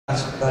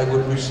they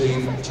would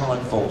receive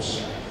time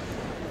faults.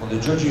 Well, the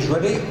judge is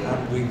ready,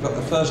 and we've got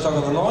the first dog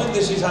on the line.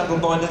 This is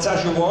handled by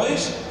Natasha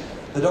Wise.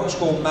 The dog's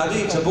called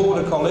Maddie. It's a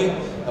border collie,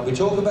 and we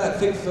talk about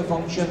fit for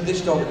function.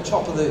 This dog,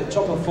 top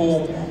of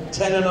form,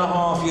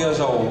 10.5 years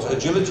old,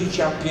 agility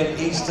champion,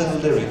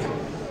 Eastern Lyric.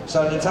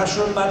 So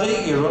Natasha and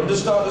Maddie, you're under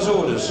starters'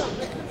 orders.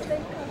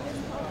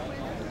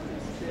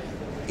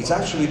 It's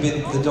actually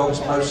been the dog's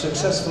most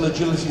successful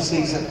agility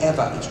season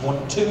ever. It's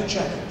won 2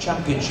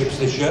 championships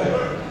this year.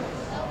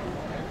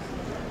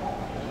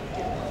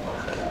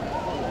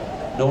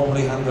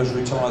 Normally handlers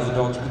retire the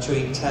dogs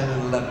between 10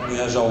 and 11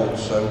 years old,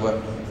 so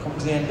come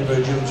to the end of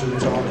her agility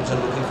retirement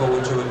and looking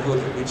forward to a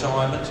good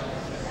retirement.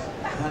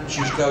 And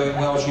she's going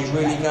well, she's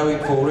really going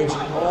for it.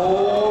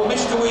 Oh,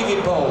 Mr.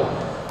 Weaving Pole.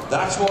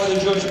 That's why the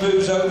judge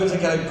moves over to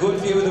get a good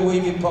view of the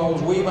weaving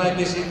poles. We may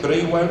miss it, but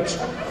he won't.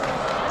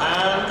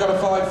 And got a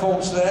 5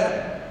 faults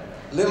there.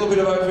 A little bit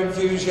of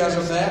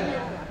over-enthusiasm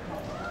there.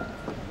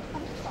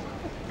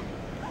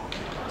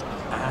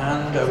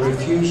 And a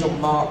refusal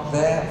mark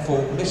there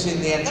for missing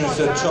the entrance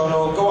to the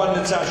tunnel. Go on,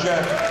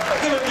 Natasha.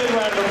 Give a big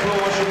round of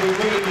applause. She'll be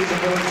really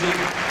disappointed.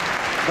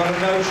 But I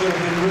know she'll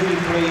be really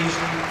pleased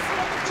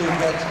to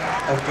get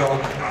a dog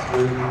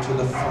through to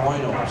the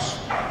finals.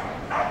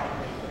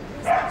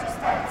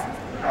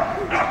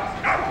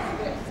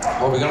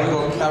 Well, we've got a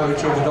little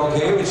character of a dog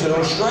here. It's an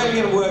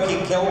Australian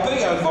working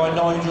kelpie owned by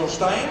Nigel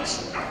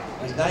Staines.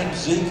 His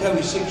name's Zico,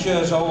 he's 6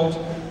 years old,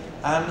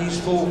 and his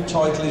full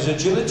title is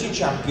Agility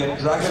Champion,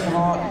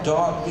 Dragonheart,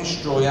 Dart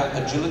Destroyer,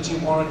 Agility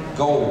Warrant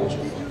Gold.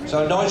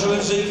 So Nigel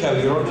and Zico,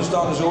 you're under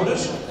starters'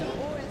 orders.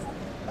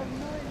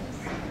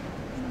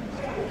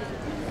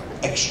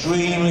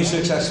 Extremely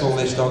successful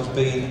this dog's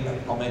been.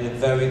 I mean,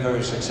 very,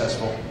 very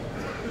successful.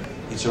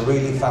 It's a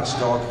really fast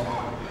dog.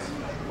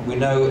 We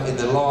know in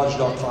the large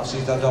dog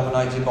classes they're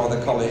dominated by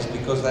the collies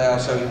because they are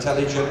so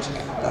intelligent,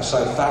 they're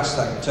so fast,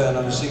 they can turn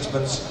on a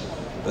sixpence.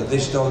 But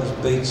this dog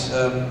beats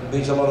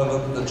a lot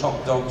of the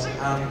top dogs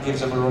and gives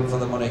them a run for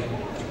the money.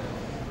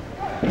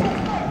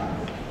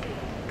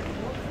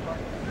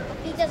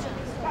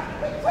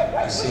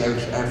 See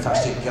how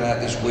fast he can get out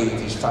this weave.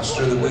 He's fast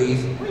through the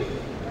weave,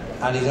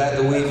 and he's out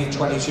the weave in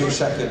 22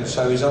 seconds,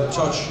 so he's in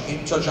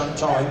touch on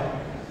time.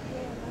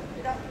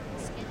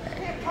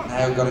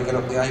 Now got to get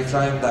up the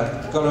A-frame.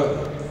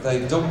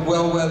 They've done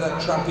well where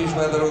that trap is,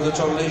 where their other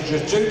tunnel is.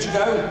 Just 2 to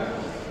go.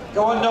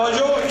 Go on,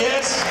 Nigel.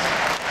 Yes.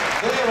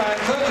 Clear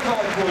round,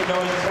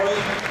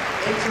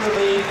 35.93. Into the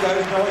lead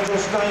goes Nigel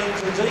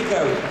Staines and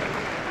Zico.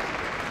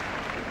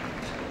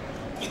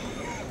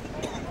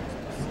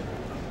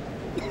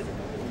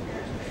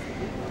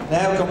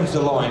 Now comes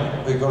the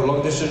line. We've got a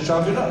long distance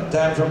traveller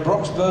down from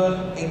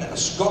Broxburn in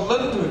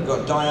Scotland. We've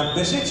got Diane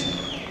Bissett.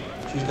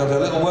 She's got a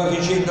little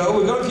working sheepdog.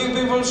 We've got a few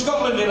people in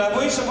Scotland in, have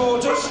we,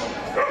 supporters?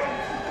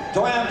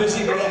 Diane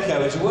Bissett with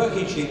Echo. It's a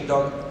working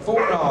sheepdog,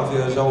 4.5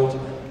 years old.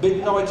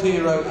 Midnight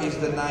Hero is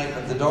the name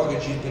of the dog,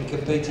 and she's been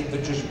competing for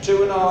just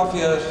 2.5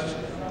 years,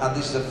 and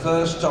this is the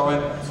first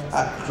time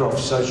at Crufts,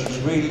 so she's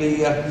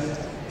really a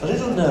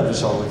little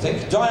nervous, I would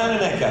think. Diane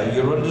and Echo,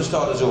 you're under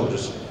starters'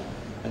 orders,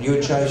 and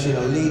you're chasing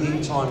a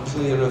leading time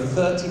clear of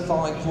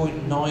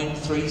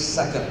 35.93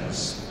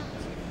 seconds.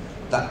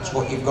 That's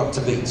what you've got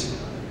to beat.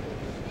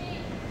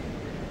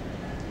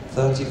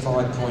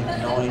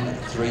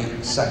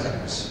 35.93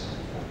 seconds.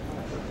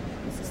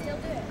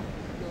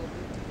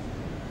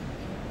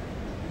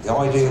 The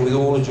idea with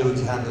all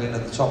agility handling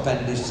at the top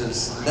end is to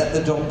let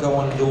the dog go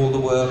on and do all the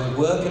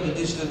work at a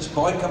distance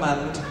by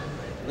command,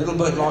 a little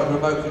bit like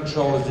remote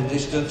control at a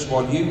distance.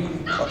 While you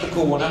cut the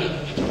corner,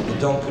 the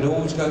dog can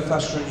always go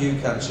faster than you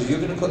can, so you're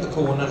going to cut the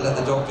corner and let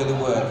the dog do the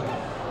work.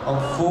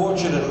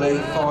 Unfortunately,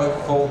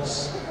 5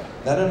 faults,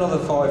 then another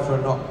 5 for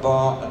a knock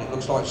bar, and it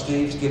looks like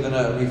Steve's given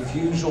a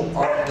refusal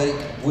on the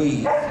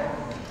weave.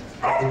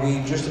 The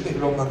weave just a bit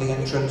wrong on the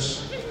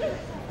entrance.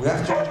 We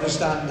have to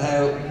understand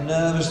how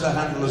nervous the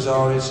handlers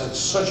are. It's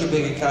such a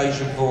big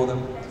occasion for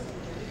them.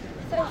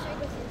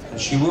 And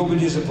she will be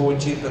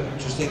disappointed, but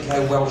just think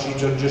how well she's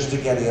done just to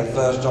get here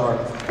first time.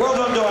 Well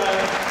done,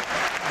 Diane.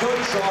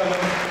 Good try,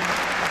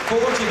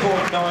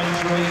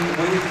 40.93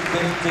 with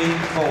 15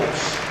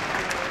 faults.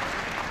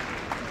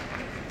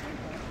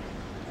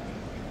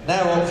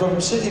 Now on from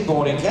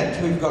Sittingbourne in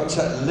Kent, we've got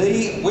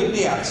Lee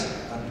Windiat,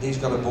 and he's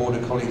got a border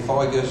collie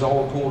 5 years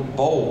old called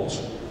Bold.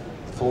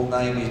 Full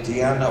name is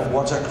Deanna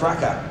What a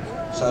Cracker.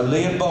 So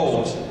Lee and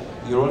Bold,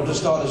 you're under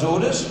starters'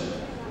 orders.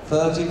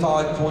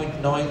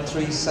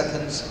 35.93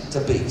 seconds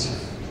to beat.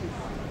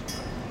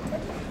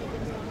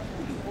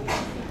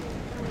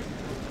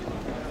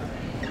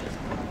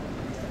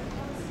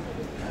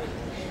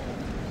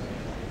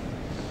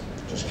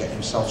 Just getting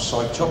himself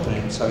psyched up in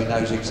him so he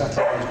knows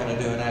exactly what he's going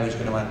to do and how he's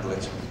going to handle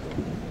it.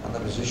 And the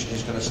position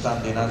he's going to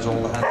stand in, as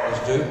all the handlers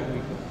do.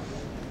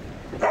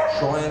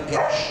 Try and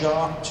get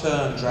sharp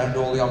turns around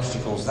all the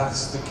obstacles.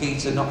 That's the key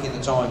to knocking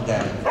the time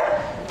down.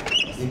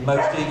 The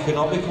most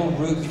economical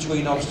route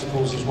between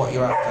obstacles is what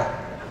you're after.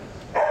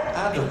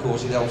 And of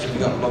course it helps if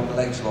you've got long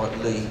legs like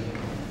Lee. You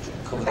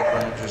can cover the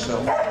ground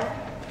yourself.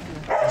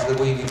 Into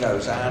the weave he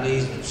goes. And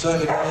he's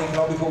certainly been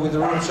economical with the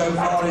run so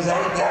far. He's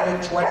out there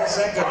in 20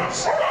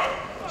 seconds.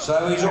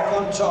 So he's up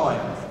on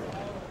time.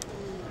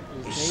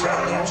 He's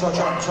certainly in touch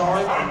on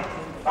time.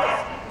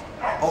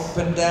 Up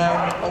and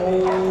down.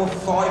 Oh,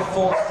 5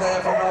 faults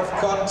there from off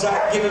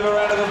contact. Give him a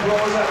round of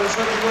applause. That was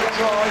such a good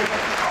try.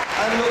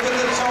 And look at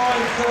the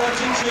time,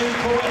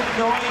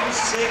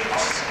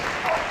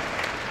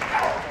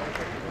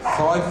 32.96.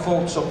 5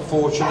 faults,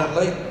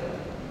 unfortunately.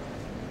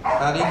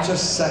 And into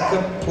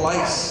second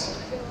place.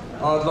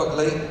 Hard luck,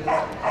 Lee.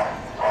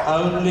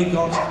 Only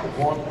got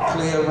 1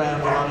 clear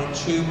round and only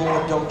 2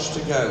 more dogs to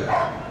go.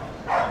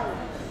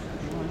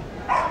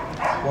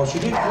 Well, she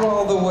did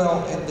rather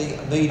well in the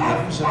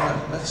mediums,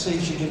 and let's see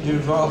if she can do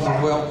rather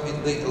well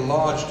in the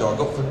large dog.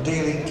 Up from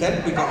Dealing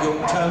Kent, we've got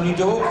young Tony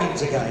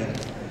Dawkins again.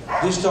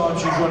 This time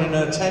she's running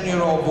her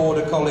 10-year-old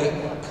border collie,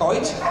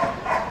 Kite.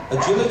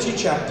 Agility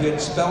champion,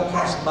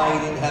 spellcast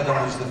made in heaven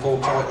is the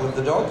full title of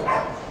the dog.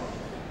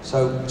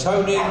 So,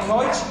 Tony and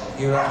Kite,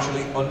 you're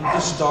actually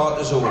under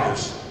starters'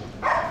 orders.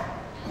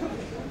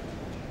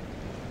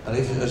 And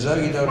if, as though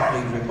you don't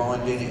need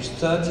reminding, it's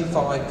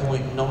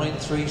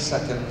 35.93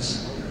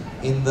 seconds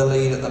in the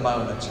lead at the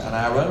moment, and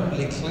our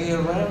only clear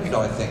round,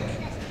 I think.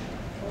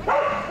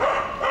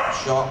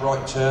 Sharp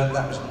right turn,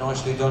 that was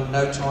nicely done,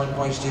 no time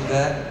wasted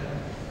there.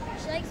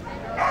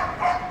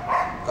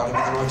 Got him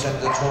at the right end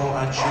of the tunnel,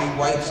 and she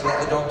waits,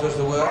 let the dog does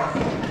the work.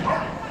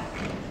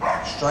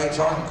 Straight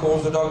on,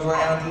 calls the dog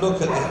round.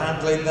 Look at the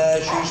handling there,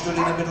 she stood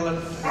in the middle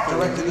and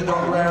directed the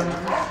dog round.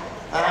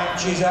 And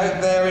she's out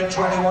there in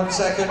 21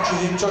 seconds,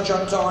 she's in touch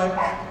on time.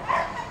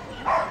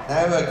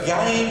 Now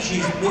again,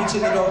 she's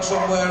meeting the dog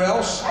somewhere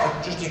else,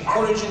 and just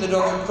encouraging the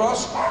dog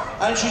across.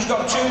 And she's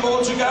got 2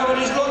 more to go, and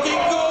it's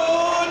looking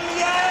good!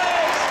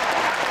 Yes!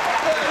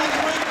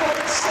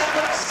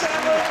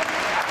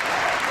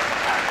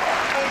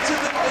 33.77. Into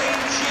the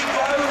lead she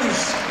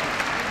goes.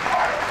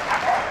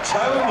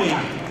 Tony,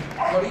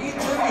 what are you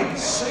doing?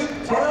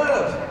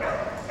 Superb!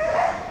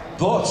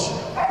 But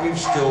we've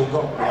still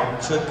got 1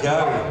 to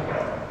go.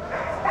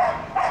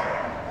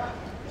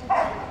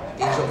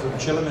 He's up from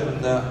Chillerman,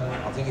 and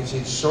I think it's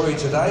in Surrey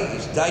today.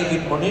 It's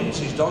David Munnins,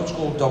 his dog's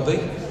called Dobby.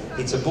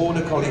 It's a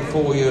border collie,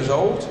 4 years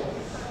old.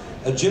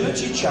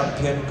 Agility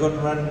champion,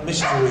 Gunran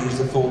Mystery is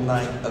the full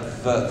name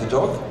of the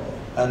dog.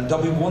 And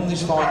Dobby won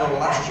this final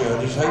last year,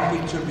 and he's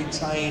hoping to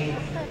retain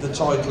the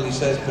title, he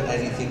says, but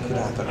anything could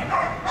happen.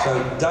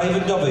 So,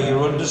 David Dobby,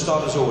 you're under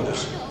starters'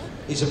 orders.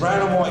 He's a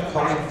brown and white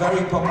collie,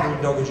 very popular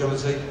in dog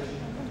agility.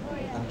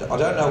 And I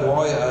don't know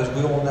why, as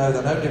we all know,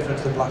 they're no different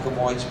to the black and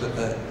whites, but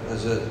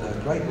there's a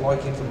great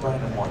liking for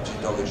brown and whites in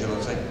dog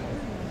agility.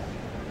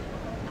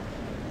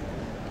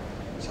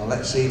 So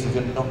let's see if we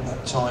can knock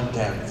that time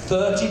down.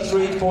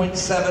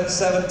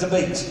 33.77 to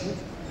beat.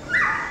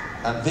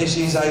 And this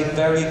is a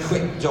very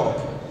quick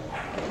dog.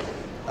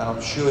 And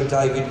I'm sure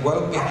David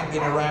won't be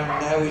hanging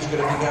around now. He's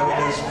going to be going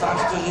as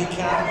fast as he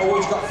can. Oh,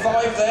 he's got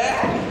 5 there.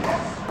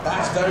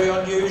 That's very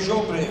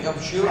unusual, but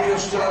I'm sure he'll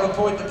still have a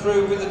point to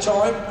prove with the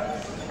time.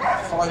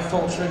 5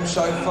 faults for him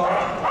so far.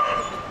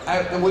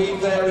 Out the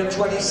weave there in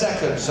 20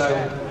 seconds. So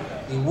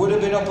he would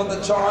have been up on the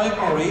time,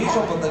 or he is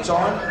up on the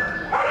time.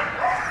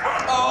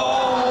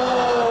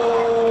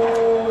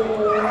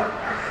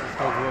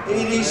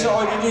 He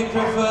decided he'd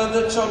prefer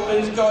the tunnel.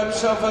 He's got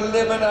himself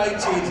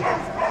eliminated.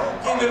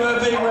 Give him a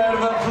big round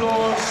of applause.